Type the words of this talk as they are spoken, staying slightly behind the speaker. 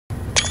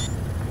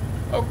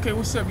Okay,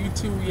 what's up,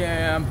 YouTube?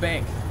 Yeah, I'm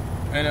back,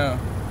 and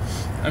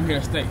I'm here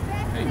to stay.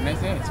 Hey,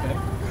 nice ass, man.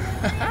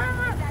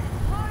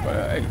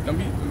 But hey, don't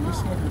be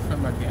smoking in front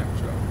of my damn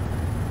truck.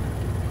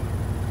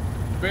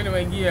 But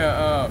anyway,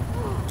 yeah,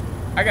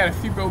 I got a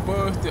few more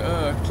bugs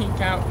to kink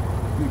out,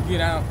 to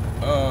get out.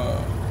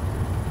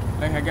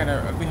 Like I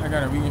think I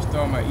gotta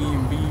reinstall my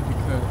EMB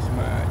because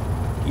my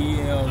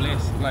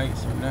ELS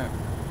lights are not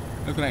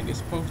looking like they're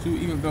supposed to,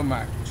 even though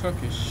my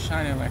truck is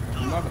shining like a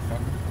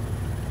motherfucker.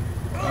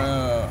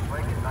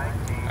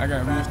 I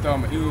gotta reinstall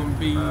my EMB.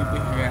 Then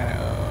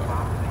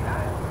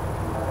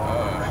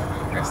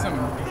I got a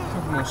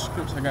couple more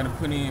scripts I gotta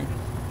put in,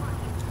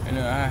 and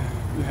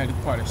we had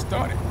this party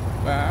started.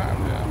 But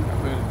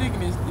I'm really digging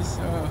this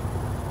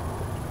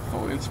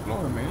Ford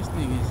Explorer, man. This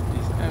thing is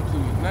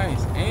absolutely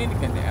nice, and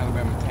it got the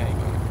Alabama tag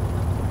on it.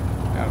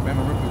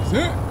 Alabama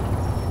represent.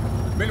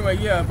 But anyway,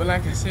 yeah. But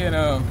like I said,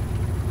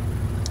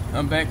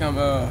 I'm back. I'm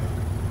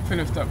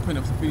finna start putting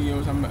up some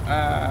videos.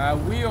 I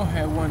will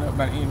have one up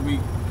by the end of the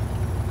week.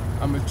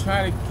 I'm gonna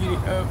try to get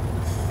it up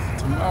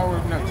tomorrow.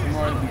 If not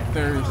tomorrow, it'll be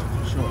Thursday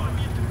for sure.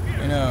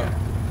 And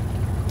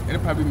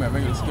it'll probably be my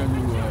regular schedule.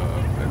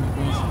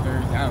 Wednesday,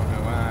 Thursday. I don't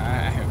know.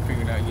 I haven't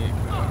figured it out yet.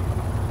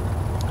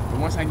 But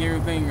once I get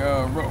everything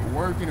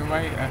working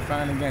right, I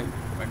finally got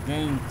my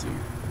game to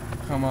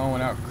come on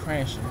without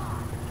crashing.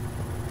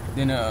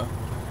 Then I'll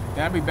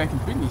be back in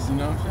business, you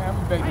know what I'm saying?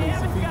 I'll be back making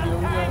some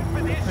videos,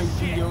 y'all. Crazy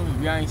videos.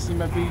 If y'all ain't seen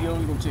my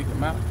videos, go check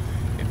them out.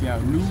 If y'all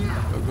new,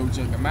 go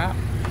check them out.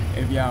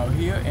 If y'all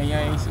here and y'all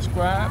ain't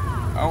subscribed,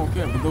 I don't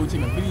care, but go check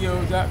my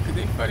videos out, because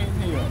they funny as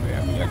hell,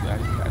 man. I mean, I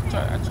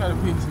try to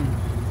bring some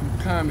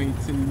comedy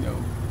to, you know,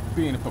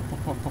 being a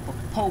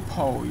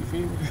po-po, you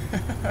feel me?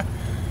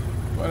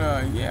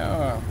 But,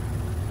 yeah,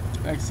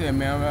 like I said,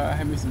 man, I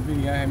had me some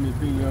video. I had me a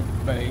video up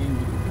by the end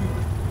of the week.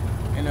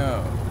 And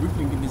we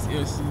can get this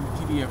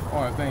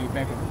LCPDFR thing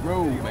back on the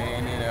road,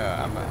 man. And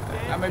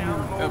I might be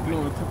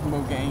uploading a couple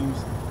more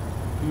games,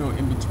 you know,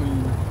 in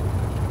between.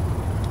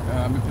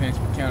 I've been playing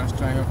some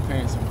Counter-Strike, I'm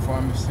playing some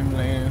Farming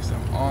Simulator,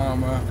 some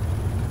Armor,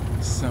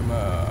 some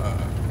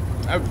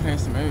I've been playing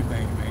some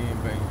everything, man.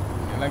 But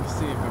like I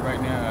said, but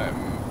right now,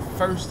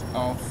 first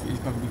off, it's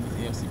gonna be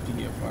this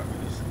LCPDFR.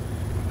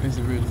 This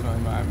is really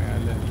fun, man. I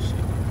love this shit.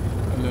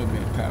 I love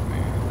being a cop,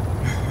 man.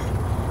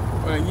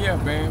 But yeah,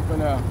 man. But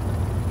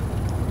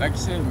like I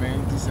said,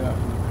 man, just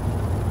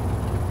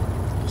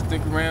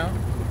stick around,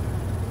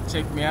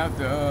 check me out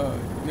the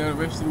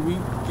rest of the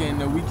week and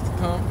the weeks to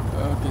come.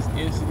 Because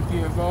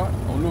LCPDFR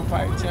on Little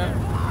Fight Channel.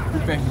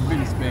 We're back in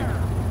business, baby.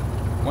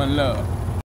 One love.